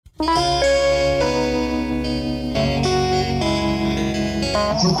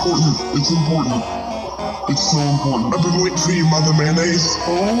It's important. It's important. It's so important. I've been waiting for you, Mother Mayonnaise.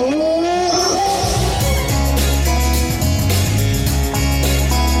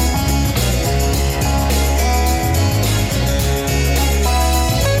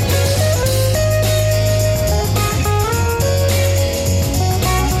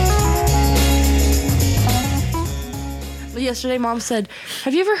 Yesterday, Mom said,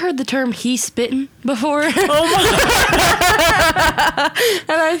 "Have you ever heard the term he spittin' before?" Oh my!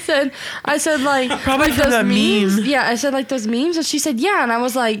 And I said like probably like from those that memes. meme. Yeah, I said like those memes, and she said yeah, and I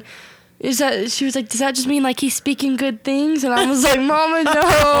was like, "Is that?" She was like, "Does that just mean like he's speaking good things?" And I was like, "Mama, no."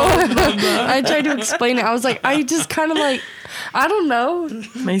 I tried to explain it. I was like, I just kind of like, I don't know.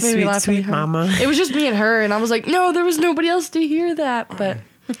 My sweet mama. It was just me and her, and I was like, no, there was nobody else to hear that, but.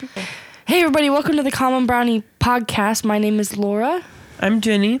 Hey everybody, welcome to the Common Brownie podcast. My name is Laura. I'm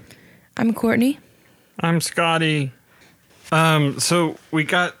Jenny. I'm Courtney. I'm Scotty. So we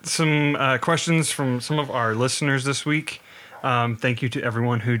got some questions from some of our listeners this week. Thank you to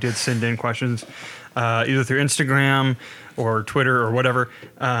everyone who did send in questions, either through Instagram or Twitter or whatever.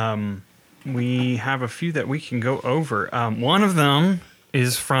 We have a few that we can go over. One of them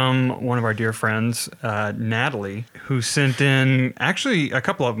is from one of our dear friends, Natalie, who sent in actually a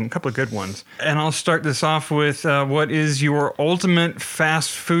couple of good ones. And I'll start this off with, what is your ultimate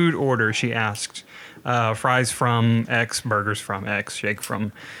fast food order? She asked. Fries from X, burgers from X, shake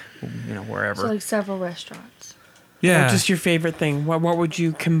from, wherever. So like several restaurants. Yeah. Or just your favorite thing. What would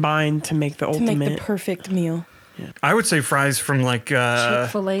you combine to make the ultimate? To make the perfect meal. Yeah. I would say fries from like...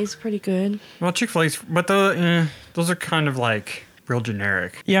 Chick-fil-A's pretty good. Well, Chick-fil-A's, but those are kind of like... real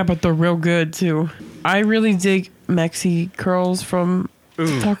generic. Yeah, but they're real good too. I really dig Mexi curls from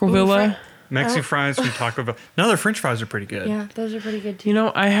Taco Villa. Mexi fries from Taco Bell. No, their French fries are pretty good. Yeah, those are pretty good too. You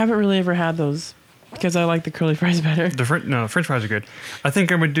know, I haven't really ever had those because I like the curly fries better. French fries are good. I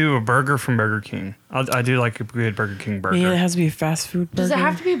think I would do a burger from Burger King. I do like a good Burger King burger. Yeah, it has to be a fast food burger. Does it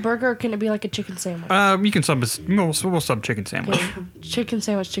have to be a burger or can it be like a chicken sandwich? You can we'll sub chicken sandwich. Okay. Chicken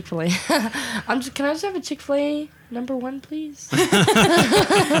sandwich, Chick-fil-A. Can I just have a Chick-fil-A #1, please?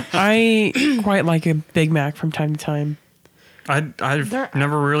 I quite like a Big Mac from time to time. I've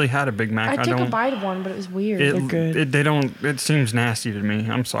never really had a Big Mac. I took a bite of one, but it was weird. They're good. It seems nasty to me.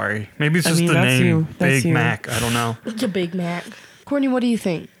 I'm sorry. Maybe it's just the that's name Big Big Mac. I don't know. It's a Big Mac. Courtney, what do you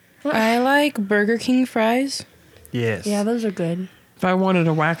think? I like Burger King fries. Yes. Yeah, those are good. If I wanted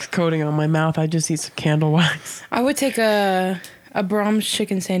a wax coating on my mouth, I'd just eat some candle wax. I would take a Brahms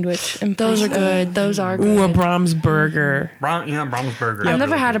chicken sandwich. And Those are good. Those are good. Ooh, a Brahms burger. Brahms burger. I've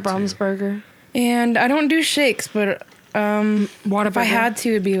never really had a good, Brahms too. burger. And I don't do shakes, but if I had to,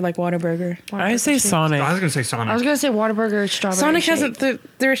 it'd be like Whataburger. I say Sonic. I was gonna say Sonic. I was gonna say Whataburger or strawberry. Sonic shake.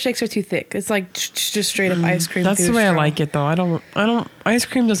 hasn't. Their shakes are too thick. It's like just straight up ice cream. That's through the a way I straw. like it, though. I don't. Ice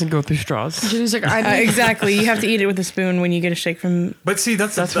cream doesn't go through straws. Jenny's like, I Exactly. You have to eat it with a spoon when you get a shake from. But see,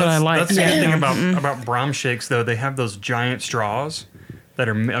 that's what I like. That's the good Yeah. thing about Brahms shakes, though. They have those giant straws that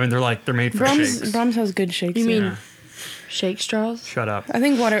are. I mean, they're made for shakes. Brahms has good shakes. You mean Yeah. shake straws? Shut up. I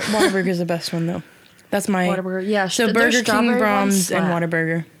think Whataburger is the best one though. That's my Whataburger. Yeah. So their Burger King, strawberry Brahms, ones and slap.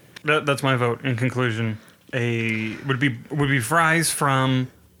 Whataburger. That's my vote. In conclusion, would be fries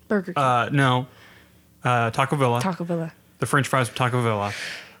from Burger King. Taco Villa. Taco Villa. The French fries from Taco Villa.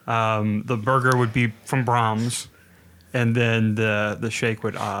 The burger would be from Brahms, and then the shake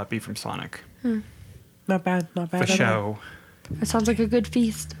would be from Sonic. Not bad. For at all. show. That sounds like a good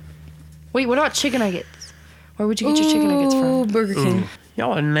feast. Wait, what about chicken nuggets? Where would you get your chicken nuggets Ooh, from? Burger King.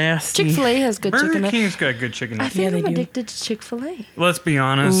 Y'all are nasty. Chick-fil-A has good chicken Burger nuggets. King's got good chicken I nuggets. think Yeah, I'm they do. addicted to Chick-fil-A. Let's be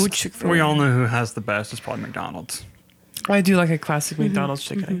honest. Ooh, Chick-fil-A. We all know who has the best. It's probably McDonald's. I do like a classic McDonald's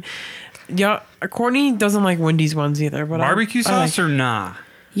chicken. Yeah, Courtney doesn't like Wendy's ones either. But Barbecue I like- sauce or nah?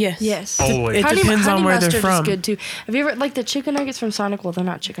 Yes. Yes. Always. It depends on where they're mustard from. is good too. Have you ever like the chicken nuggets from Sonic? Well, they're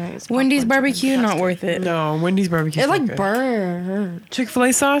not chicken nuggets. Wendy's popcorn barbecue, chicken. not worth it. No, Wendy's barbecue. It like burn.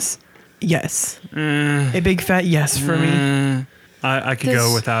 Chick-fil-A sauce? Yes. Eh, A big fat yes for me. I could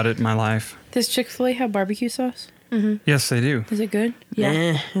go without it in my life. Does Chick-fil-A have barbecue sauce? Yes, they do. Is it good?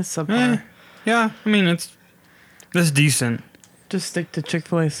 Yeah. It's subpar. Yeah, I mean it's decent. Just stick to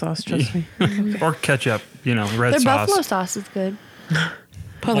Chick-fil-A sauce, trust me. Or ketchup, red Their sauce. buffalo sauce is good.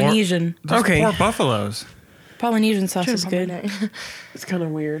 Polynesian. Those Okay. poor buffaloes. Polynesian sauce is good. It's kind of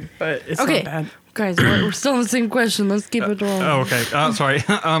weird, but it's Okay. not bad. Guys, we're still on the same question. Let's keep it rolling. Oh, okay. Sorry.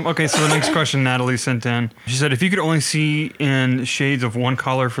 Okay, so the next question Natalie sent in. She said, if you could only see in shades of one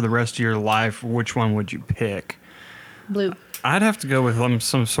color for the rest of your life, which one would you pick? Blue. I'd have to go with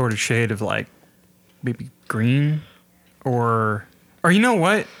some sort of shade of like maybe green or Or you know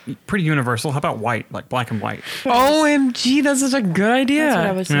what? Pretty universal. How about white? Like black and white. OMG, that's such a good idea. That's what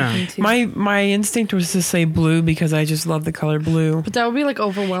I was Yeah. thinking too. My instinct was to say blue because I just love the color blue. But that would be like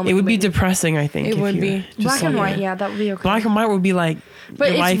overwhelming. It would be to me. depressing, I think. It if would you be. just Black and saw white, it. yeah, that would be okay. Black and white would be like but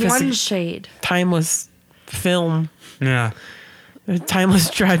your life it's one is shade. a timeless film, Yeah. a timeless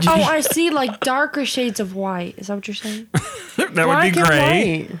tragedy. Oh, I see like darker shades of white. Is that what you're saying? That would Black be and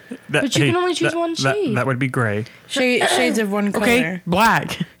gray. white. That- But you can only choose that- one that- shade. That would be gray. Shades of one color. Okay,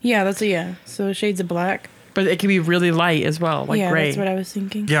 black, Yeah, that's a yeah. So shades of black. but it could be really light as well, like yeah, gray. that's what I was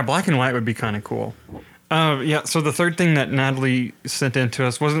thinking. Yeah, black and white would be kind of cool. Yeah, so the third thing that Natalie sent in to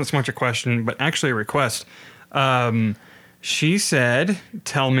us wasn't so much a question, but actually a request. She said,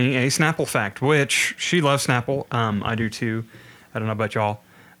 tell me a Snapple fact, which she loves Snapple. I do too. I don't know about y'all.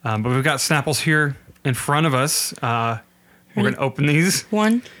 But we've got Snapples here in front of us. We're going to open these.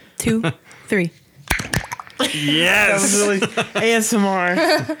 1, 2, 3. Yes! ASMR.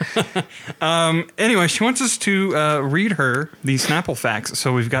 Anyway, she wants us to read her these Snapple facts.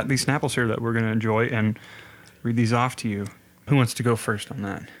 So we've got these Snapples here that we're going to enjoy and read these off to you. Who wants to go first on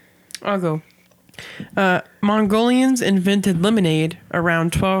that? I'll go. Mongolians invented lemonade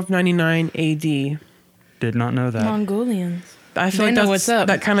around 1299 AD. Did not know that. Mongolians. I feel They like know that's, what's up.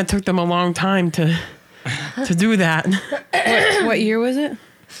 that kind of took them a long time to do that. What year was it?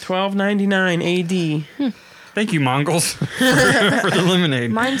 1299 AD. Thank you, Mongols, for the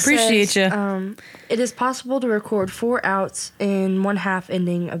lemonade. Mine Appreciate says, ya. it is possible to record 4 outs in 1/2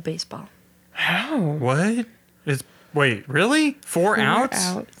 inning of baseball. How? What? Wait, really? 4 outs?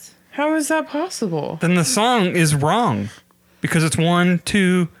 Outs. How is that possible? Then the song is wrong because it's 1,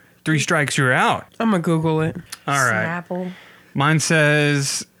 2, 3 strikes, you're out. I'm gonna Google it. All right. Snapple. Mine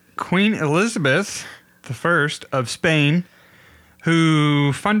says Queen Elizabeth I of Spain,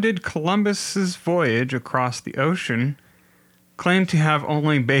 who funded Columbus's voyage across the ocean, claimed to have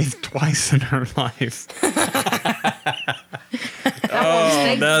only bathed twice in her life.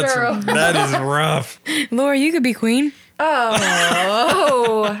 That is rough. Laura, you could be queen.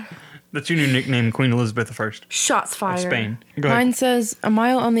 Oh. That's your new nickname, Queen Elizabeth I Shots of fired. Spain. Go ahead. Mine says a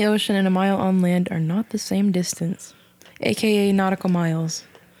mile on the ocean and a mile on land are not the same distance, aka nautical miles.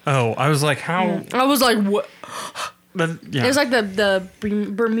 Oh, I was like, how? I was like, what? Yeah. It was like the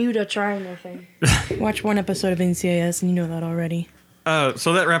Bermuda Triangle thing. Watch one episode of NCIS and you know that already.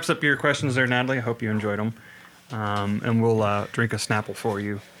 So that wraps up your questions there, Natalie. I hope you enjoyed them. And we'll drink a Snapple for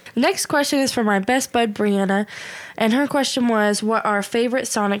you. The next question is from my best bud, Brianna. And her question was what our favorite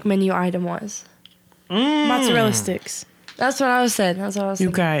Sonic menu item was. Mozzarella sticks. That's what I was saying. That's what I was You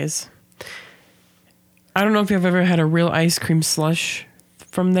saying. guys, I don't know if you've ever had a real ice cream slush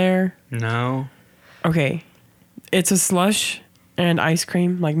from there. No. Okay, it's a slush and ice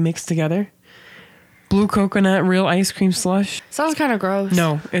cream like mixed together. Blue coconut real ice cream slush. Sounds kind of gross.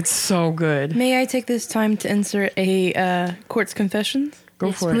 No, it's so good. May I take this time to insert a court's confessions? Go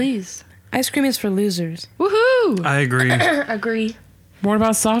Yes, for it. please. Ice cream is for losers. Woohoo! I agree. Agree. What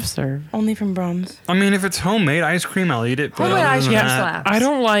about soft serve? Only from Brahms. I mean, if it's homemade ice cream, I'll eat it. But Homemade other ice than cream that- slaps. I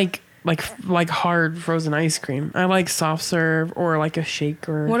don't like hard frozen ice cream. I like soft serve or like a shake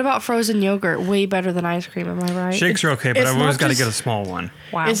or. What about frozen yogurt? Way better than ice cream, am I right? Shakes are okay, but it's I've always not got to just- get a small one.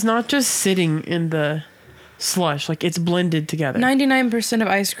 Wow. It's not just sitting in the slush. Like it's blended together. 99% of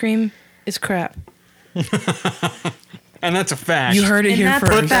ice cream is crap. And that's a fact. You heard it And here that's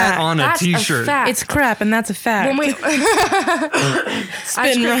first. Put that on a That's t-shirt. a fact. It's crap, and that's a fact. When we ice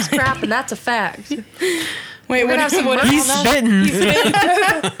Spitting cream's right. crap, and that's a fact. Wait, We're gonna have some what? merch He's on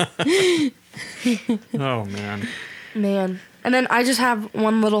that. spitting. Oh, man. Man. And then I just have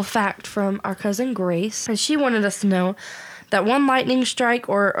one little fact from our cousin Grace. And she wanted us to know that one lightning strike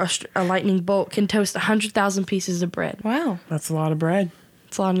or a lightning bolt can toast 100,000 pieces of bread. Wow, That's a lot of bread.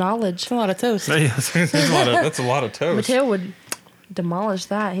 It's a lot of knowledge. that's a lot of toast. That's a lot of toast. Mateo would demolish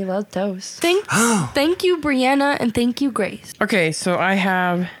that. He loves toast. Thank you, Brianna, and thank you, Grace. Okay, so I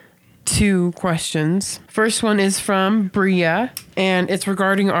have 2 questions. First one is from Bria, and it's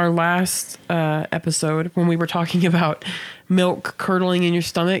regarding our last episode when we were talking about milk curdling in your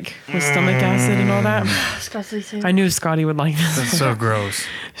stomach with stomach acid and all that. Disgusting thing. I knew Scotty would like this. That's so gross.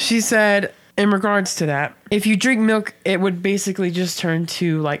 She said, in regards to that, if you drink milk, it would basically just turn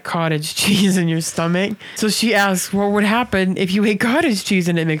to like cottage cheese in your stomach. So she asked, what would happen if you ate cottage cheese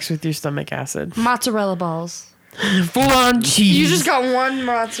and it mixed with your stomach acid? Mozzarella balls. Full on cheese. You just got one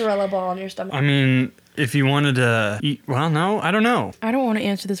mozzarella ball in your stomach. I mean, if you wanted to eat... Well, no, I don't know. I don't want to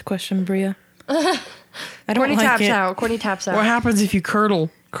answer this question, Bria. I don't Courtney like taps it. out. Courtney taps out. What happens if you curdled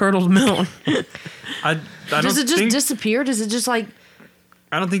milk? I Does don't it just think... disappear? Does it just like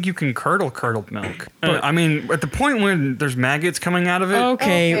I don't think you can curdled milk. I mean, at the point when there's maggots coming out of it.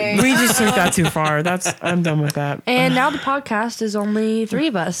 Okay, we just took that too far. I'm done with that. And now the podcast is only 3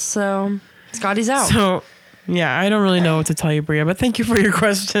 of us, so Scotty's out. So, yeah, I don't really know what to tell you, Bria, but thank you for your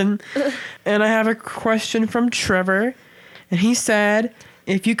question. And I have a question from Trevor, and he said,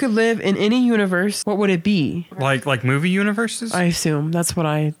 if you could live in any universe, what would it be? Like movie universes? I assume. That's what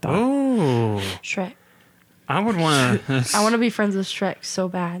I thought. Oh. Shrek. I would want to. I want to be friends with Shrek so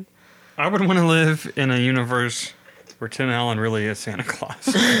bad. I would want to live in a universe where Tim Allen really is Santa Claus.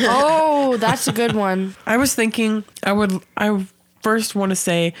 Oh, that's a good one. I was thinking I first want to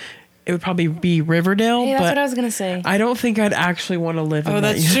say it would probably be Riverdale, Hey, that's but what I was gonna say. I don't think I'd actually want to live in that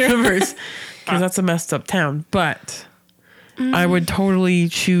that's true. universe because that's a messed up town. But I would totally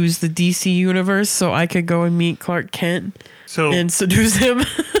choose the DC universe so I could go and meet Clark Kent So and seduce him.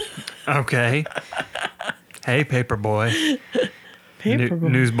 okay. Hey, Paperboy. Paperboy.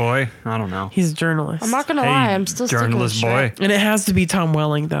 Newsboy. I don't know. He's a journalist. I'm not going to Hey, lie. I'm still sticking with journalist Shrek. boy. And it has to be Tom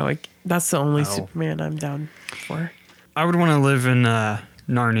Welling, though. That's the only Oh. Superman I'm down for. I would want to live in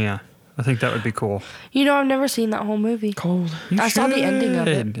Narnia. I think that would be cool. You know, I've never seen that whole movie. Cold. I saw the ending of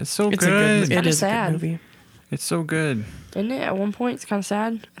it. should. It's so It's good. it kinda is a sad. good movie. It's so good. Isn't it? At one point, it's kind of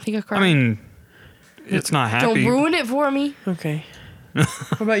sad. I think I cried. I mean, it's not happy. don't ruin it for me. Okay.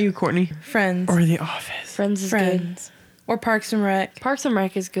 What about you, Courtney? Friends. Or The Office? Friends is good. Friends. Or Parks and Rec. Parks and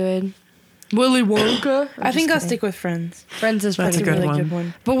Rec is good. Willy Wonka. I think I'll stick with Friends. Friends is That's pretty a good good. one. Good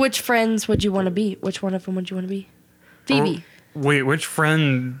one. But which friends would you want to be? Which one of them would you want to be? Phoebe. Wait, which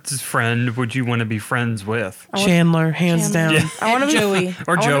friend's friend would you want to be friends with? Chandler, hands Chandler. down. I want to be Joey.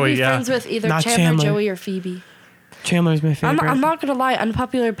 Or I want to Joey, be yeah. friends with either Not Chandler, Chandler. Joey, or Phoebe. Chandler's my favorite. I'm not gonna lie.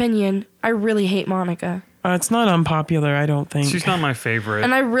 Unpopular opinion. I really hate Monica, It's not unpopular, I don't think. She's not my favorite.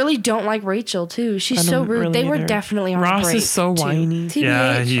 and I really don't like Rachel too. She's I so don't rude. really They were either. definitely on a Ross break. is so too. whiny. TBH.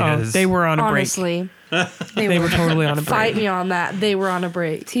 yeah, he Oh, is. they were on a break. Honestly, They were totally on a break. fight me on that. They were on a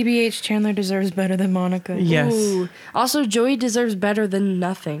break. TBH, Chandler deserves better than Monica. Yes. Ooh. Also, Joey deserves better than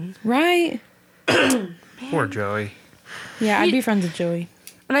nothing. Right? Poor Joey. Yeah, I'd be friends with Joey.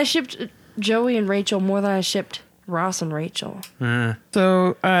 And I shipped Joey and Rachel more than I shipped Ross and Rachel.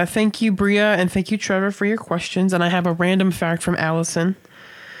 So thank you, Bria, and thank you, Trevor, for your questions. And I have a random fact from Allison.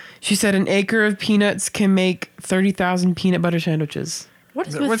 She said an acre of peanuts can make 30,000 peanut butter sandwiches. What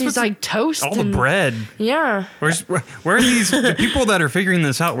is What's with these with like toast? All the and- bread. Yeah. Where are these the people that are figuring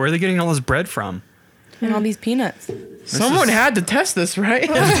this out? Where are they getting all this bread from? And all these peanuts. Someone had to test this, right?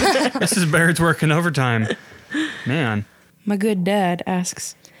 This is Baird's working overtime. Man. My good dad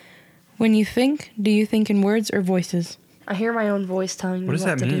asks, when you think, do you think in words or voices? I hear my own voice telling me What does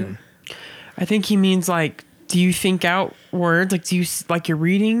what that to mean? do. I think he means like, do you think out words? Like, do you like you're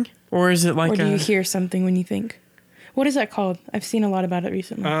reading, or is it like Or do you hear something when you think? What is that called? I've seen a lot about it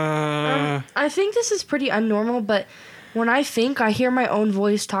recently. I think this is pretty unnormal, but when I think, I hear my own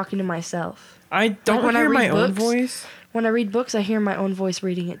voice talking to myself. I don't when I hear my read own books? voice. When I read books, I hear my own voice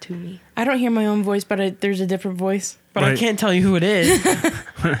reading it to me. I don't hear my own voice, but there's a different voice. But I Right. can't tell you who it is,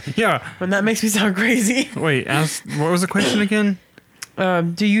 Yeah. and that makes me sound crazy. Wait, what was the question again?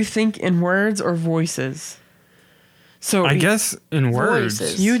 Do you think in words or voices? So I guess in words.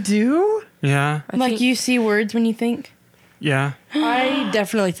 Voices. you do. Yeah. I Like think- you see words when you think? Yeah. I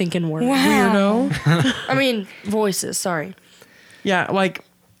definitely think in words. Weirdo. I mean, voices, sorry. Yeah, like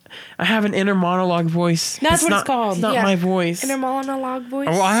I have an inner monologue voice. That's what not, it's called. It's not Yeah. my voice. Inner monologue voice.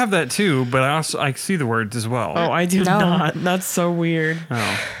 Oh, well, I have that too, but I see the words as well. Oh, I do No. not. That's so weird.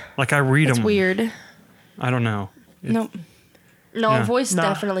 Oh. Like I read It's them. weird. I don't know. Nope. No, Yeah. a voice Nah.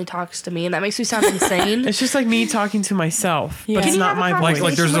 definitely talks to me, and that makes me sound insane. It's just like me talking to myself, Yeah. but Can it's you not have a my Like voice.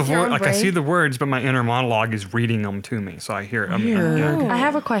 like there's a with your voice. own Like I see brain? the words, but my inner monologue is reading them to me, so I hear it. Weird. Yeah. I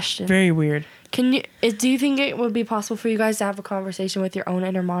have a question. Very weird. Can you? Do you think it would be possible for you guys to have a conversation with your own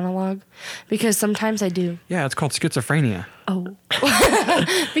inner monologue? Because sometimes I do. Yeah, it's called schizophrenia. Oh.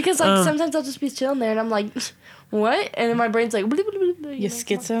 Because like sometimes I'll just be chilling there and I'm like, what? And then my brain's like, blah, blah, blah, blah, You know?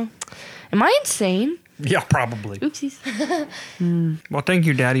 schizo? Am I insane? Yeah, probably. Oopsies. Well, thank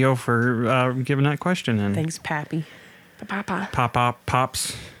you, Daddy-O, for giving that question. And Thanks, Pappy. Papa.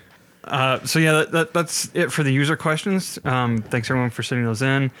 Pops. So yeah, that's it for the user questions. Thanks everyone for sending those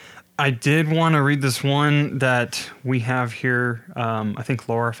in. I did want to read this one that we have here. I think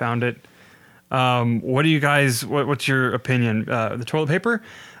Laura found it. What do you guys? What's your opinion? The toilet paper,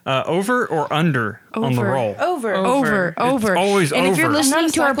 over or under on the Over. roll? Over. Over. It's always and if you're over. listening I'm not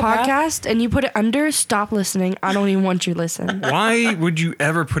a to our psychopath. podcast and you put it under, stop listening. I don't even want you to listen. Why would you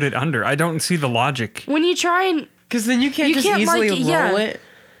ever put it under? I don't see the logic. When you try and Because then you can't You just can't, easily like, roll yeah. it.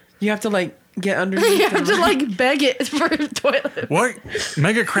 You have to like get underneath. You have to like beg it for toilet. What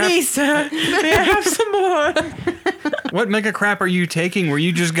mega crap? Please, may I have some more? What mega crap are you taking where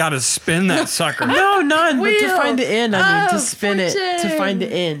you just got to spin that sucker? No, none. But to Wheel. find the end, I mean, to spin it to fortune. find the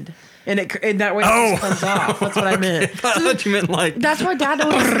end, and that way it just comes off. That's what I meant. I thought you meant like. That's why Dad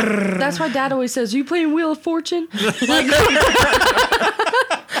always. That's why Dad always says, "Are you playing Wheel of Fortune?" Like,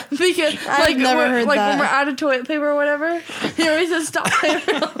 because like never heard like that. when we're out of toilet paper or whatever, he always says, "Stop playing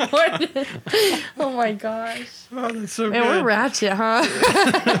Wheel of Fortune." Oh my gosh, Oh, that's so man, we're ratchet, huh?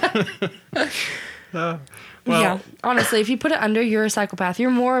 Well, Yeah, honestly, if you put it under, you're a psychopath. You're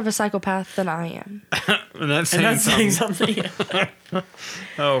more of a psychopath than I am. and that's And saying that's something. saying something.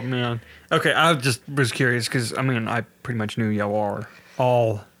 Oh man. Okay, I just was curious because I mean I pretty much knew y'all are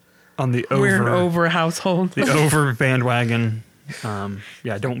all on the over. We're an over household. The over bandwagon.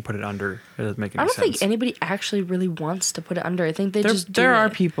 Yeah, don't put it under. It doesn't make any I don't sense. think anybody actually really wants to put it under. I think they just do There are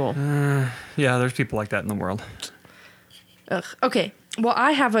it. people. Yeah, there's people like that in the world. Ugh. Okay. Well,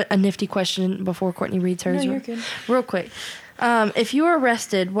 I have a nifty question before Courtney reads hers. No, you're good. Real quick. If you were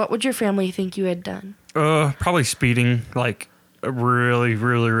arrested, what would your family think you had done? Probably speeding like really,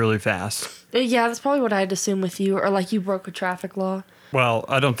 really, really fast. Yeah, that's probably what I'd assume with you, or like you broke a traffic law. Well,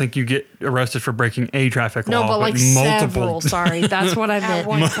 I don't think you get arrested for breaking a traffic No, law, but like several. Sorry, that's what I meant.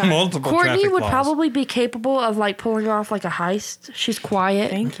 one time. multiple Courtney traffic would laws. probably be capable of like pulling off like a heist. She's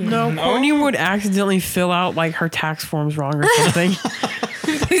quiet. Thank you. No, Courtney would accidentally fill out like her tax forms wrong or something.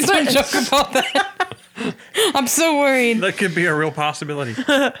 Please don't joke about that. I'm so worried. That could be a real possibility.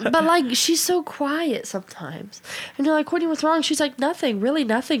 But like she's so quiet sometimes, and you're like, Courtney, what's wrong? She's like, nothing, really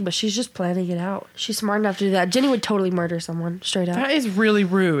nothing. But she's just planning it out. She's smart enough to do that. Jenny would totally murder someone straight up. That is really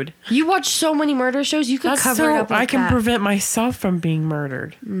rude. You watch so many murder shows, you could That's cover so it up. Like I can that. prevent myself from being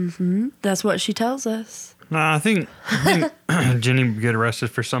murdered. That's what she tells us. I think Jenny would get arrested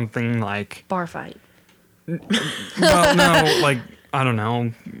for something like, Bar fight. well, no, like I don't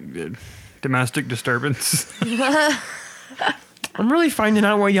know, domestic disturbance. I'm really finding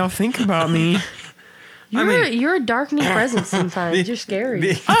out what y'all think about me. You're a darkening presence sometimes. You're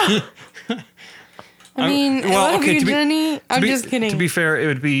scary. I mean, well, I love okay, you, to be- Jenny. I'm To be- just kidding. To be fair, it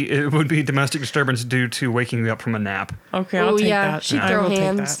would be domestic disturbance due to waking you up from a nap. Okay, I'll Oh, take yeah, that. she'd I throw will take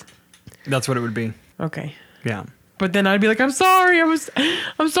hands. that. That's what it would be. Okay. Yeah. But then I'd be like, I'm sorry. I'm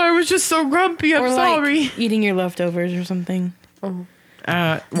sorry. I was just so grumpy. I'm or sorry. like eating your leftovers or something. While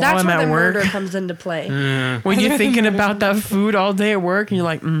That's I'm where at the work, murder comes into play. when you're thinking about that food all day at work, and you're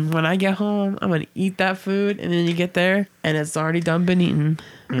like, when I get home, I'm gonna eat that food, and then you get there, and it's already done been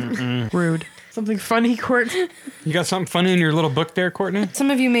eaten. Rude. Something funny, Court. You got something funny in your little book there, Courtney?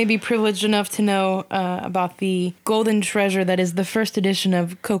 Some of you may be privileged enough to know about the golden treasure that is the first edition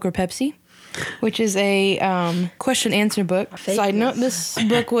of Coke or Pepsi, which is a question answer book. Fake Side note: news. this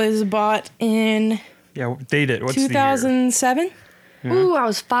book was bought in Yeah, date it. What's the year? 2007. Ooh, I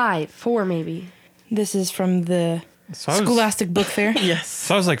was 4 maybe. This is from the So I was, Scholastic Book Fair. Yes.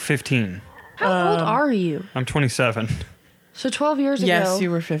 so I was like 15. How old are you? I'm 27. So 12 years ago. Yes, you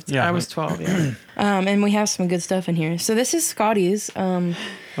were 15. Yeah. I was 12. Yeah. And we have some good stuff in here. So this is Scotty's. Oh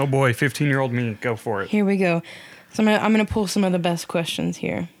boy, 15-year-old me. Go for it. Here we go. So I'm gonna pull some of the best questions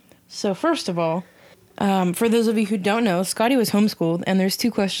here. So first of all, for those of you who don't know, Scotty was homeschooled, and there's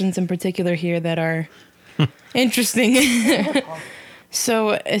 2 questions in particular here that are interesting. So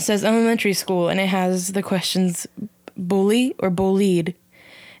it says elementary school, and it has the questions bully or bullied,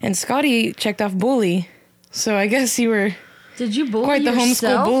 and Scotty checked off bully. So I guess you were. Did you bully Quite the homeschool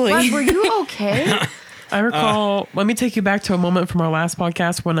yourself? bully. Like, were you okay? I recall, let me take you back to a moment from our last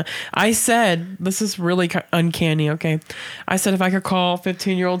podcast when I said, this is really uncanny, okay? I said if I could call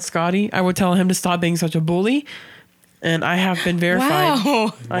 15-year-old Scotty, I would tell him to stop being such a bully. And I have been verified.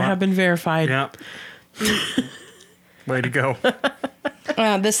 Wow. I have been verified. Yeah. Way to go.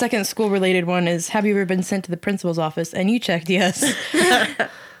 The second school-related one is: have you ever been sent to the principal's office? And you checked yes.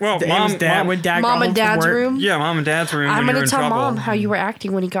 Well, It was dad, when dad got Mom home and Dad's from work. room. yeah, mom and dad's room. I'm when you're gonna in tell trouble. Mom how you were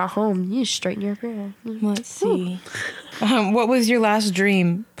acting when he got home. You straighten your hair. Let's see. What was your last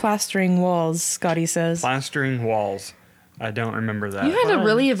dream? Plastering walls, Scotty says. Plastering walls. I don't remember that. You had a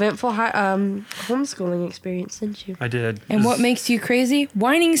really eventful homeschooling experience, didn't you? I did. And what makes you crazy?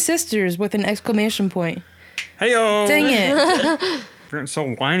 Whining sisters with an exclamation point. Hey-o! Dang it. If you weren't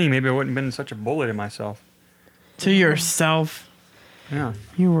so whiny, maybe I wouldn't have been such a bully to myself. To yourself. Yeah.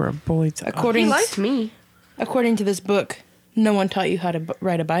 You were a bully to He According liked me. to this book, no one taught you how to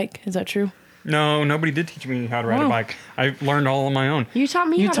ride a bike. Is that true? No, nobody did teach me how to ride a Oh. bike. I learned all on my own. You taught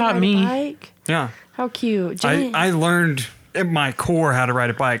me You how taught to ride me. a bike. Yeah. How cute. Jenny, I learned at my core how to ride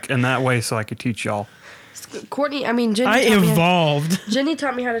a bike in that way so I could teach y'all. Jenny. I evolved. Jenny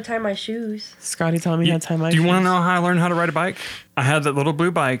taught me how to tie my shoes. Scotty taught me how to tie my Do you want to shoes. know how I learned how to ride a bike? I had that little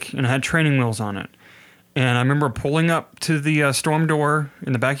blue bike and it had training wheels on it. And I remember pulling up to the storm door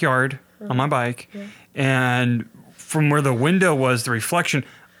in the backyard on my bike. Yeah. And from where the window was, the reflection,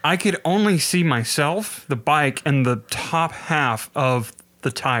 I could only see myself, the bike, and the top half of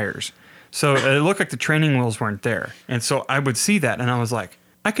the tires. So it looked like the training wheels weren't there. And so I would see that and I was like,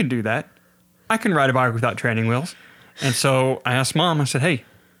 I can do that. I can ride a bike without training wheels. And so I asked Mom, I said, hey,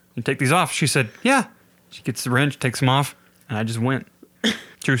 you take these off? She said, yeah. She gets the wrench, takes them off, and I just went.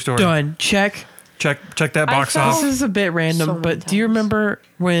 True story. Done. Check. Check that box felt- off. This is a bit random, So many but do you times. remember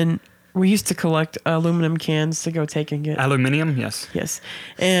when we used to collect aluminum cans to go take and get? Aluminium, yes. Yes.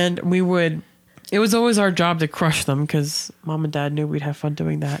 And it was always our job to crush them because Mom and Dad knew we'd have fun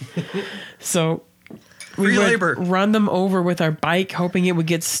doing that. So we Free would labor. run them over with our bike, hoping it would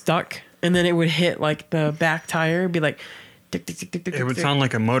get stuck, and then it would hit like the back tire, be like, tick, tick, tick, tick, tick, It would tick. sound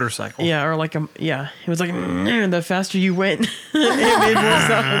like a motorcycle. Yeah, or like it was like the faster you went, it made more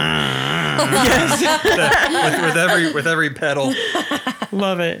sound. Yes, with every pedal.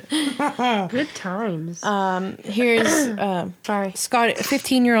 love it. Good times. Here's Sorry.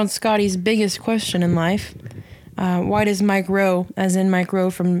 15-year-old Scotty's biggest question in life. Why does Mike Rowe, as in Mike Rowe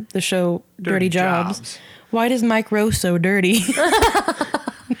from the show Dirty Jobs, why does Mike Rowe so dirty?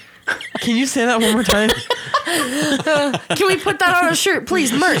 Can you say that one more time? Can we put that on a shirt,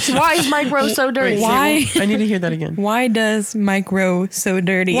 please? Merch. Why is Mike Rowe so dirty? Why? I need to hear that again. Why does Mike Rowe so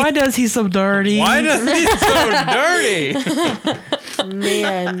dirty? Why does he so dirty? Why does he so dirty?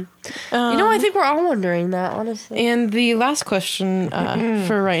 Man. I think we're all wondering that, honestly. And the last question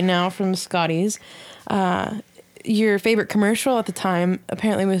for right now from Scotty's. Your favorite commercial at the time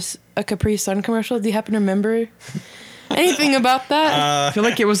apparently was a Capri Sun commercial. Do you happen to remember anything about that? I feel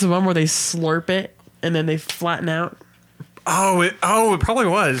like it was the one where they slurp it and then they flatten out. It probably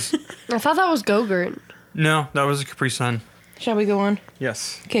was. I thought that was Go-Gurt. No, that was a Capri Sun. Shall we go on?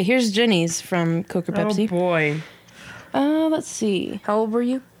 Yes. Okay, here's Jenny's from Coke or Pepsi. Oh boy. Let's see. How old were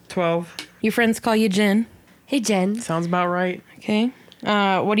you? 12. Your friends call you Jen. Hey, Jen. Sounds about right. Okay.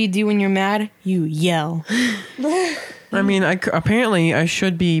 What do you do when you're mad? You yell. I mean, apparently I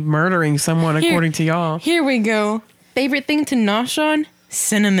should be murdering someone according to y'all. Here we go. Favorite thing to nosh on?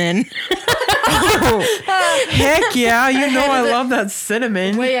 Cinnamon. Heck yeah, you know I love that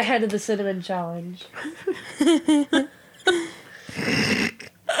cinnamon. Way ahead of the cinnamon challenge.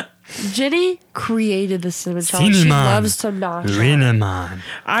 Jenny created the cinnamon challenge. She Cinnamon. loves to nosh. Cinnamon.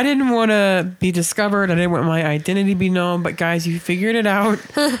 I didn't want to be discovered. I didn't want my identity to be known. But guys, you figured it out.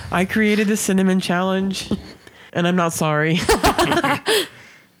 I created the cinnamon challenge, and I'm not sorry.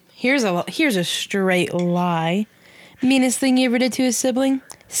 Here's a straight lie. Meanest thing you ever did to a sibling?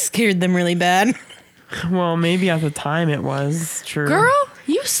 Scared them really bad. Well, maybe at the time it was true. Girl,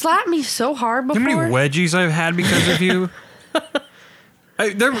 you slapped me so hard You before. know how many wedgies I've had because of you?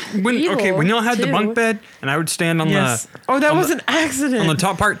 When y'all had the too. bunk bed and I would stand on Yes. the Oh, that on was the- an accident. on the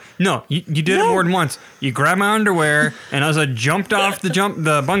top part. No, you did it No. more than once. You grabbed my underwear and as I jumped off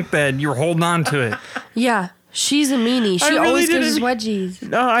the bunk bed, you were holding on to it. Yeah, she's a meanie. She I really always gives us didn't- wedgies.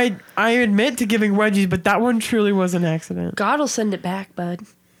 No, I admit to giving wedgies, but that one truly was an accident. God will send it back, bud.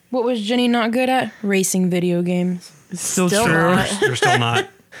 What was Jenny not good at? Racing video games. It's still Still true. not. You're still not.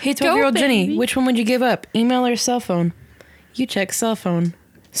 Hey, 12-year-old Jenny, baby. which one would you give up? Email or cell phone? You check cell phone.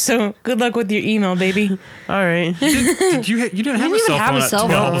 So, good luck with your email, baby. All right. You didn't have You a didn't cell even have phone a at cell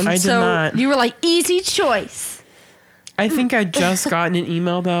 12. phone. I did so not. You were like, easy choice. I think I just gotten an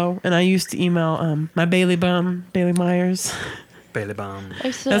email though, and I used to email my Bailey Myers. Bailey bomb. I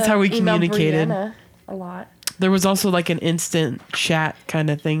used to That's how we email communicated. Brianna a lot. There was also like an instant chat kind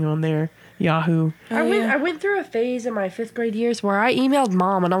of thing on there. Yahoo. I went through a phase in my 5th grade years where I emailed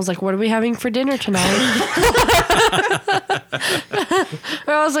Mom and I was like, what are we having for dinner tonight?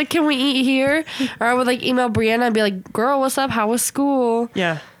 Or I was like, can we eat here? Or I would like email Brianna and be like, girl, what's up? How was school?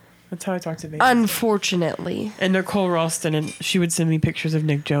 Yeah, that's how I talked to Bailey. Unfortunately. And Nicole Ralston, and she would send me pictures of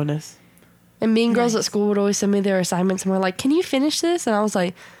Nick Jonas. And mean girls at school would always send me their assignments and were like, can you finish this? And I was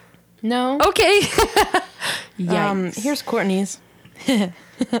like, No. okay. Yikes. Here's Courtney's. I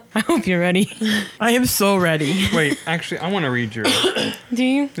hope you're ready. I am so ready. Wait, actually, I want to read yours. Do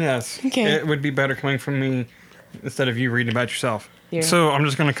you? Yes. Okay. It would be better coming from me instead of you reading about yourself. Here. So I'm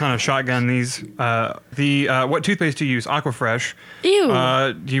just going to kind of shotgun these. What toothpaste do you use? Aquafresh. Ew.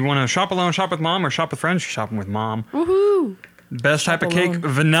 Do you want to shop alone, shop with mom, or shop with friends? You're shopping with mom. Woohoo. Best type of cake, alone.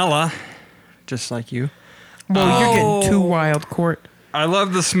 vanilla. Just like you. Well, you're getting too wild, Court. I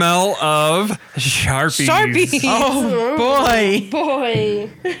love the smell of Sharpies. Sharpie. Oh boy. Boy.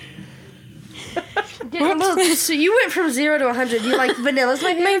 So you went from 0 to 100. You like vanilla's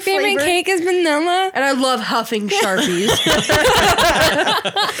my favorite My favorite flavor. cake is vanilla. And I love huffing Sharpies.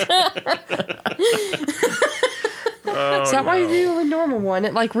 Is that why you do a normal one?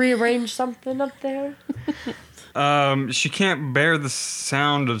 It like rearranged something up there? She can't bear the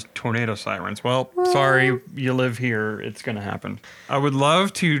sound of tornado sirens. Well, sorry, you live here. It's going to happen. I would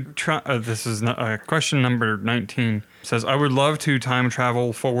love to try. This is question number 19. Says, I would love to time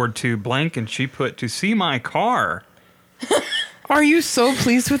travel forward to blank, and she put to see my car. Are you so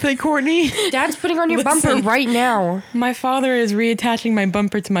pleased with it, Courtney? Dad's putting on your bumper right now. My father is reattaching my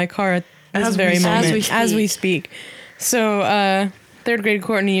bumper to my car at this As very we moment. speak. As we speak. So, third grade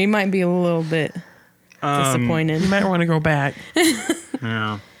Courtney, you might be a little bit disappointed. You might want to go back.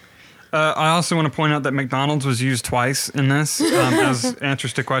 Yeah. I also want to point out that McDonald's was used twice in this as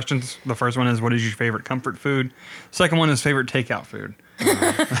answers to questions. The first one is, what is your favorite comfort food? Second one is favorite takeout food.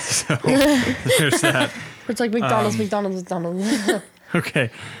 So there's that. It's like McDonald's. Okay.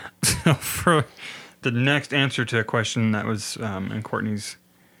 So for the next answer to a question that was in Courtney's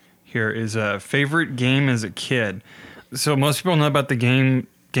here is favorite game as a kid. So most people know about the game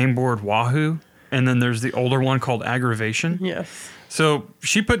board Wahoo, and then there's the older one called Aggravation. Yes. So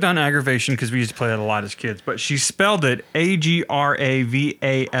she put down Aggravation because we used to play that a lot as kids, but she spelled it Aggravation.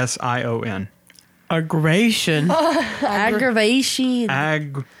 Aggravation. Aggravation.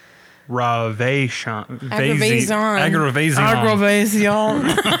 Aggravation. Aggravation. Aggravation.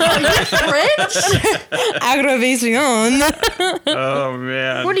 French? Aggravation. Oh,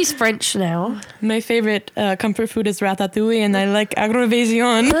 man. Courtney's French now. My favorite comfort food is ratatouille, and I like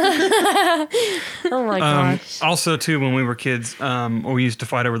aggravation. Oh my gosh. Also, too, when we were kids, we used to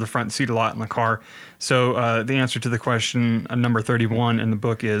fight over the front seat a lot in the car. So the answer to the question number 31 in the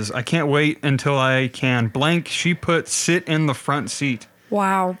book is, I can't wait until I can blank. She put sit in the front seat.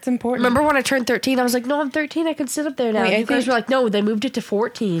 Wow. It's important. Remember when I turned 13? I was like, no, I'm 13. I can sit up there now. Wait, I You guys think- were like, no, they moved it to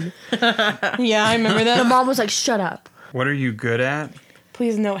 14. Yeah, I remember The that. mom was like, shut up. What are you good at?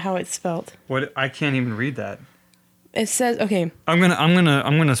 Please note how it's spelled. What? I can't even read that. It says, okay, I'm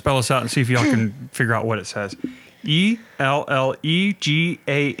gonna spell this out and see if y'all can figure out what it says. ELLEGANSY.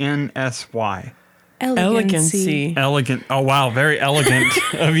 elegancy. Elegant. Oh wow, very elegant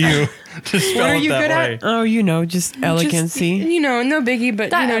of you to spell What are it you that good way. at? Oh, just elegancy. Just, no biggie, but,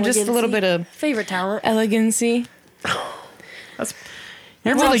 just a little bit of favorite talent. elegancy.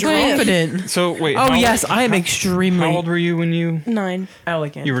 You're Well, really try it. confident. So wait. Oh, how- yes, I am How extremely old were you when you 9.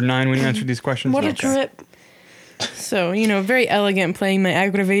 elegant. were 9 when you answered these questions? What a Okay. trip. So, very elegant playing my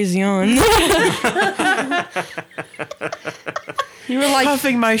aggravation. You were like,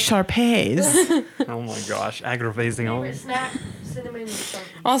 Puffing my Sharpays. Oh my gosh, aggravating. snack, cinnamon,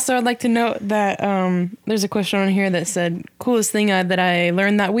 Also, I'd like to note that there's a question on here that said, coolest thing that I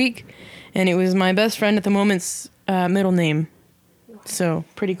learned that week. And it was my best friend at the moment's middle name. So,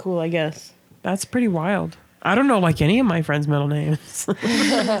 pretty cool, I guess. That's pretty wild. I don't know like any of my friends' middle names.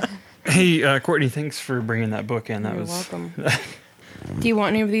 Hey, Courtney, thanks for bringing that book in. That You're was welcome. Do you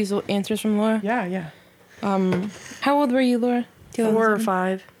want any of these answers from Laura? yeah. How old were you, Laura? 4 or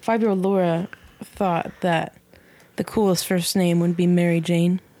 5. 5-year-old Laura thought that the coolest first name would be Mary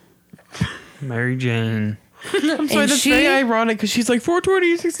Jane. Mary Jane. I'm sorry, that's very ironic because she's like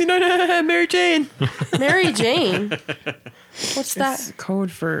 420, 69, Mary Jane. Mary Jane. What's that? That's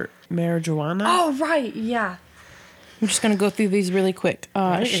code for marijuana. Oh, right. Yeah. I'm just going to go through these really quick.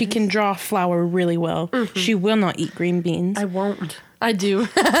 She can draw flour really well. She will not eat green beans. I won't. I do.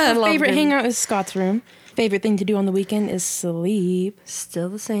 I love Favorite them. hangout is Scott's room. Favorite thing to do on the weekend is sleep. Still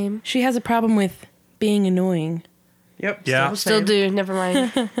the same. She has a problem with being annoying. Yep. Yeah. Still do. Never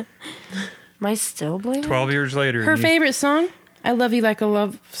mind. Am I still blaming? 12 years later. Her you- favorite song, I Love You Like a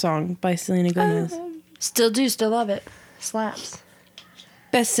Love Song by Selena Gomez. Still do. Still love it. Slaps.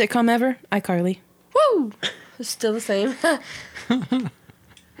 Best sitcom ever, iCarly. Woo! Still the same.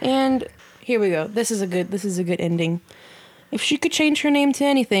 And here we go. This is a good ending. If she could change her name to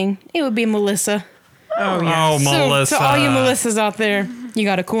anything, it would be Melissa. Oh, yeah. Oh, Melissa. So to all you Melissas out there, you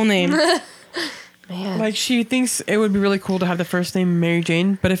got a cool name. Man. Like, she thinks it would be really cool to have the first name Mary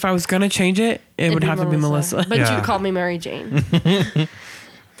Jane, but if I was going to change it, it would have to be Melissa. But Yeah. you call me Mary Jane.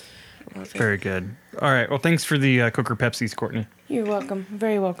 Very good. All right. Well, thanks for the Coker Pepsis, Courtney. You're welcome.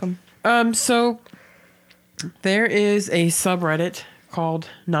 Very welcome. So there is a subreddit called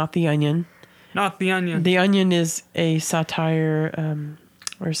Not the Onion. Not the onion. The Onion is a satire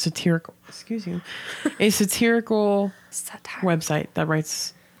or satirical, a satirical website that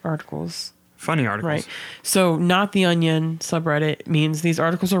writes articles. Funny articles. Right. So Not the Onion subreddit means these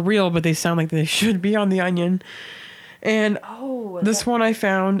articles are real, but they sound like they should be on the Onion. And this one I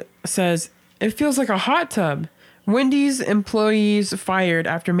found says, It feels like a hot tub. Wendy's employees fired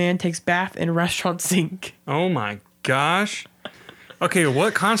after man takes bath in restaurant sink. Oh my gosh. Okay,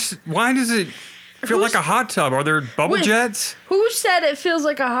 why does it feel like a hot tub? Are there bubble jets? Who said it feels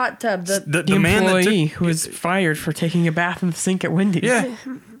like a hot tub? The man that employee who was fired for taking a bath in the sink at Wendy's. Yeah.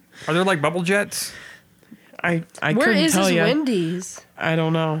 Are there like bubble jets? I Where couldn't is tell this you. Wendy's? I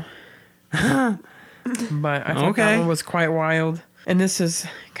don't know. But I thought that one was quite wild. And this is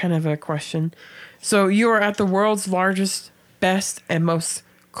kind of a question. So you are at the world's largest, best, and most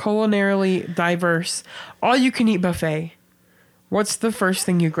culinarily diverse all-you-can-eat buffet. What's the first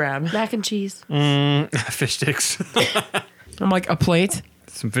thing you grab? Mac and cheese. Fish sticks. I'm like, a plate?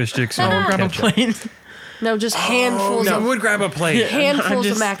 Some fish sticks. I'll and grab a ketchup. plate. No, just handfuls I of would grab a plate. handfuls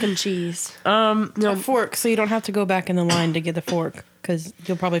just- of mac and cheese. A fork, so you don't have to go back in the line to get the fork, because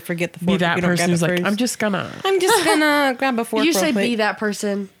you'll probably forget the fork. Be if that you don't person grab who's it like, first. I'm just gonna. grab a fork. You real say quick. be that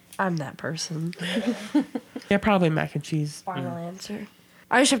person. I'm that person. Yeah, probably mac and cheese. Final answer.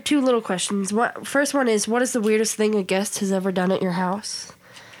 I just have two little questions. First one is, what is the weirdest thing a guest has ever done at your house?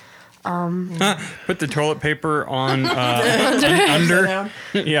 Put the toilet paper on under.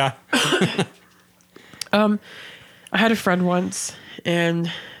 Yeah. I had a friend once,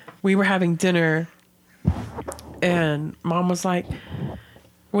 and we were having dinner, and Mom was like,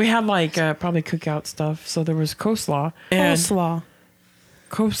 we had like probably cookout stuff, so there was coleslaw. And Coleslaw.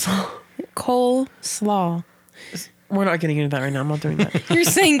 Coleslaw. Coleslaw. We're not getting into that right now. I'm not doing that. You're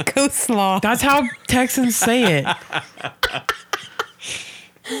saying coleslaw. That's how Texans say it.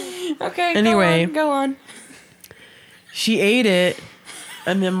 Okay. Anyway. go on. She ate it,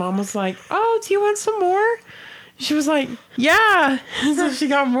 and then Mom was like, "Oh, do you want some more?" She was like, "Yeah." So she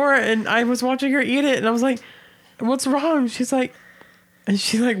got more, and I was watching her eat it, and I was like, "What's wrong?" She's like, and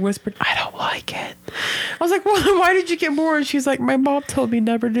she like whispered, "I don't like it." I was like, "Well, why did you get more?" And she's like, "My mom told me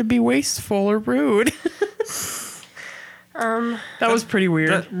never to be wasteful or rude." That was pretty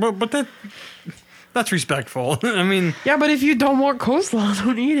weird. That's respectful. I mean, Yeah, but if you don't want coleslaw,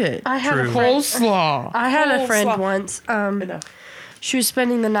 don't eat it. I had True. a friend. Coleslaw. I had a friend Coleslaw. once. Enough. She was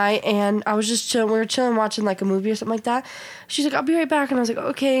spending the night, and I was just chilling. We were chilling, watching like a movie or something like that. She's like, "I'll be right back," and I was like,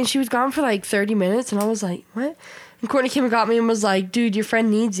 "Okay." And she was gone for like 30 minutes, and I was like, "What?" And Courtney came and got me and was like, "Dude, your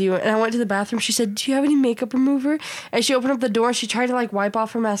friend needs you." And I went to the bathroom. She said, "Do you have any makeup remover?" And she opened up the door, and she tried to like wipe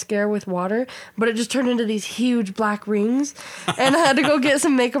off her mascara with water, but it just turned into these huge black rings. And I had to go get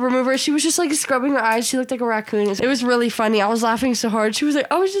some makeup remover. She was just like scrubbing her eyes. She looked like a raccoon. It was really funny. I was laughing so hard. She was like,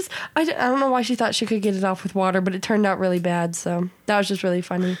 I don't know why she thought she could get it off with water, but it turned out really bad. So that was just really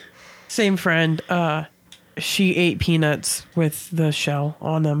funny. Same friend. She ate peanuts with the shell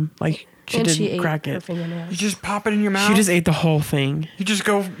on them. Like she And didn't she ate crack her it. fingernails. you just pop it in your mouth. She just ate the whole thing.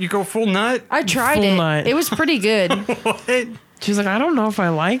 You go full nut. I tried Full it. nut. It was pretty good. What? She's like, I don't know if I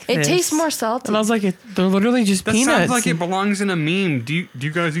like It this. tastes more salty. And I was like, they're literally just That peanuts. sounds like it belongs in a meme. Do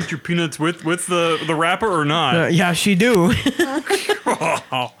you guys eat your peanuts with the wrapper or not? Yeah, she do.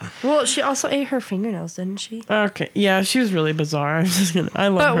 Well, she also ate her fingernails, didn't she? Okay, yeah, she was really bizarre. I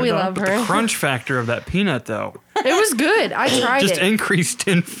love her. But we though. love her. Crunch factor of that peanut though, It was good. I tried just it. increased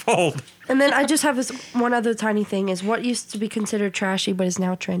tenfold. And then I just have this one other tiny thing is what used to be considered trashy but is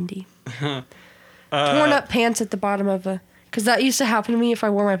now trendy. Torn up pants at the bottom of a... Because that used to happen to me if I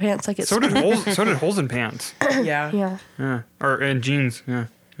wore my pants like it's... So did holes in pants. Yeah. Yeah. Yeah, or in jeans. Yeah.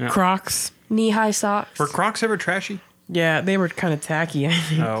 Crocs. Knee-high socks. Were Crocs ever trashy? Yeah, they were kind of tacky, I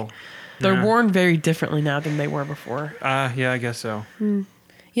think. Oh, They're yeah. worn very differently now than they were before. Yeah, I guess so.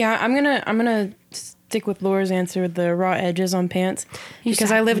 Yeah, I'm gonna stick with Laura's answer with the raw edges on pants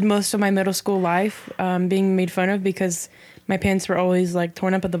because I lived most of my middle school life being made fun of because my pants were always like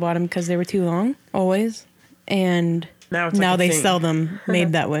torn up at the bottom because they were too long, always, and Now it's like a they thing. sell them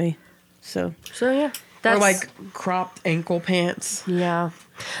made that way. So So, yeah. Or like cropped ankle pants. Yeah.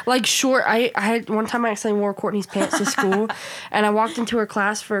 Like short, I had one time I accidentally wore Courtney's pants to school, and I walked into her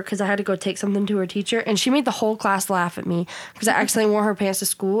class because I had to go take something to her teacher, and she made the whole class laugh at me because I accidentally wore her pants to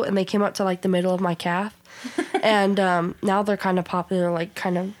school, and they came up to like the middle of my calf, and now they're kind of popular, like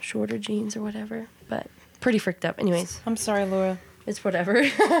kind of shorter jeans or whatever, but pretty freaked up. Anyways, I'm sorry, Laura. it's whatever.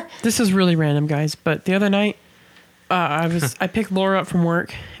 This is really random, guys. But the other night, I picked Laura up from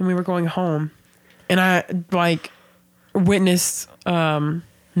work, and we were going home, and I like witnessed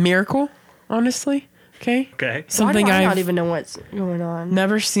miracle. Honestly, okay. Okay. Something Why do I I've not even know what's going on.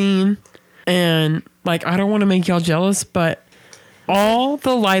 never seen, and like I don't want to make y'all jealous, but all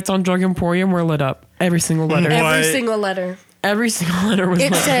the lights on Drug Emporium were lit up. Every single letter. What? Every single letter. Every single letter was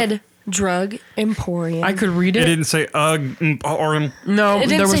It lit. said Drug Emporium. I could read It it. didn't say or No, It didn't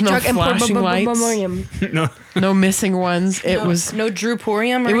there was say no Drug flashing lights. Emporium. no. No missing ones. It was. no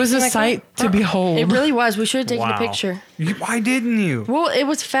Drewporium. It was a sight to behold. It really was. We should have taken Wow. a picture. Why didn't you? Well, it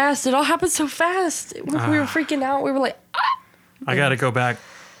was fast. It all happened so fast. We were freaking out. We were like, I got to go back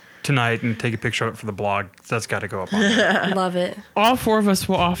tonight and take a picture of it for the blog. That's got to go up on there. love it. All four of us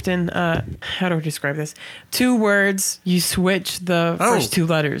will often. How do I describe this? 2 words. You switch the first 2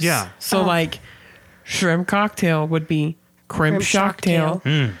 letters. yeah. So like, shrimp cocktail would be crimp shocktail.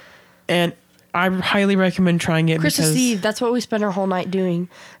 And I highly recommend trying it. Christmas because Eve, that's what we spent our whole night doing.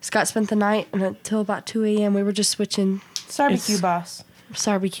 Scott spent the night and until about 2 a.m. we were just switching Barbecue boss.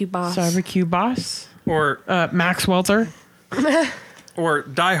 barbecue boss. Barbecue Boss, Or Max Welter.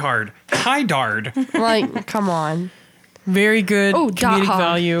 Die Hard. Hi Dard. Like, come on. Very good Oh, dot comedic hog.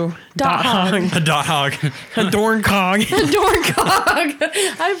 value. Dot hog. A dot hog. A dorn cog. Dorn cog.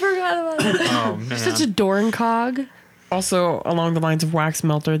 I forgot about that. Oh man. Such a dorn cog. Also, along the lines of wax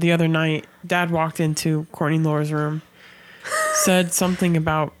melter, the other night, Dad walked into Courtney and Laura's room, said something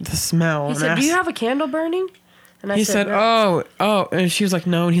about the smell. He and said, "Do you asked- have a candle burning?" And I He said, "No." oh, and she was like,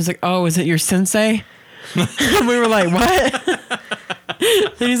 no. And he's like, oh, is it your sensei? And we were like, what?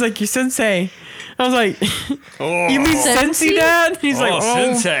 And he's like, your sensei. I was like, you mean sensei, Sensei? Dad? He's like,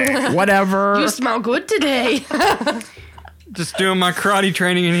 oh, Sensei. whatever. You smell good today. Just doing my karate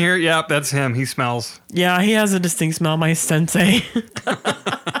training in here. Yep, that's him. He smells. Yeah, he has a distinct smell, my sensei.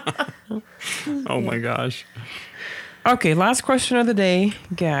 Oh my gosh. Okay, last question of the day,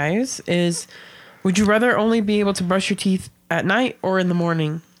 guys, is would you rather only be able to brush your teeth at night or in the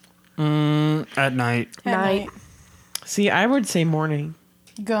morning? At night. Night. See, I would say morning.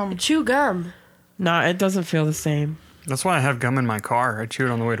 Gum. Chew gum. Nah, it doesn't feel the same. That's why I have gum in my car. I chew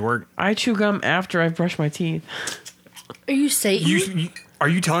it on the way to work. I chew gum after I've brushed my teeth. Are you Satan? Are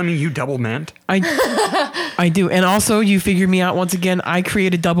you telling me you double mint? I do. And also, you figured me out once again. I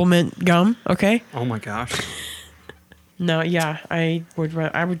created double mint gum, okay? Oh my gosh. No, yeah, I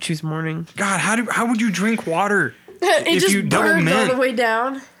would choose morning. God, how would you drink water? It if just you double burns all mint? the way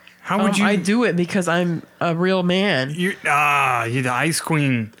down. How would you? I do it because I'm a real man. You're the ice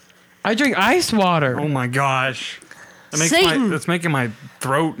queen. I drink ice water. Oh my gosh. Satan. That's making my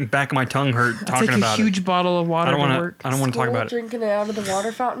throat and back of my tongue hurt I talking take about a huge it. bottle of water I don't to want work. to. I don't want to talk about it. Drinking it out of the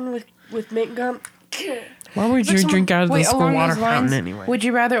water fountain with mint gum. Why would you drink out of the school along water those lines, fountain anyway? would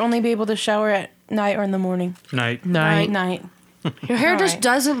you rather only be able to shower at night or in the morning? Night. Night. Night. Your hair just Alright.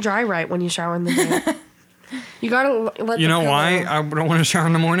 doesn't dry right when you shower in the day. You gotta let. You the know why pillow- I don't want to shower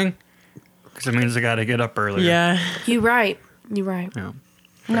in the morning? Because it means I got to get up earlier. Yeah. You right. You right. Yeah.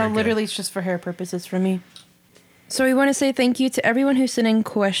 No, Very good. literally, it's just for hair purposes for me. So we want to say thank you to everyone who sent in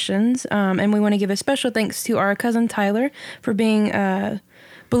questions, and we want to give a special thanks to our cousin Tyler for being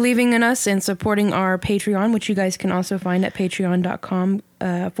believing in us and supporting our Patreon, which you guys can also find at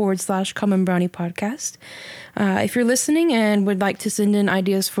patreon.com/Common Brownie Podcast. If you're listening and would like to send in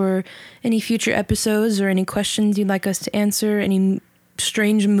ideas for any future episodes or any questions you'd like us to answer, any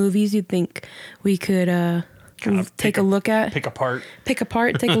strange movies you think we could take a look at, Pick apart. take a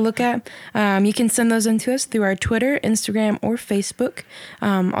look at. You can send those in to us through our Twitter, Instagram, or Facebook.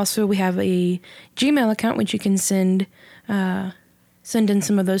 Also, we have a Gmail account which you can send in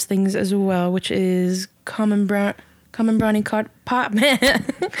some of those things as well, which is Common Brownie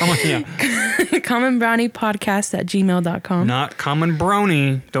commonbrowniepodcast@gmail.com. Not common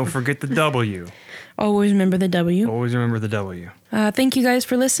brownie. Don't forget the W. Always remember the W. Always remember the W. Thank you guys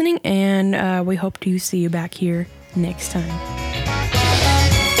for listening, and we hope to see you back here next time.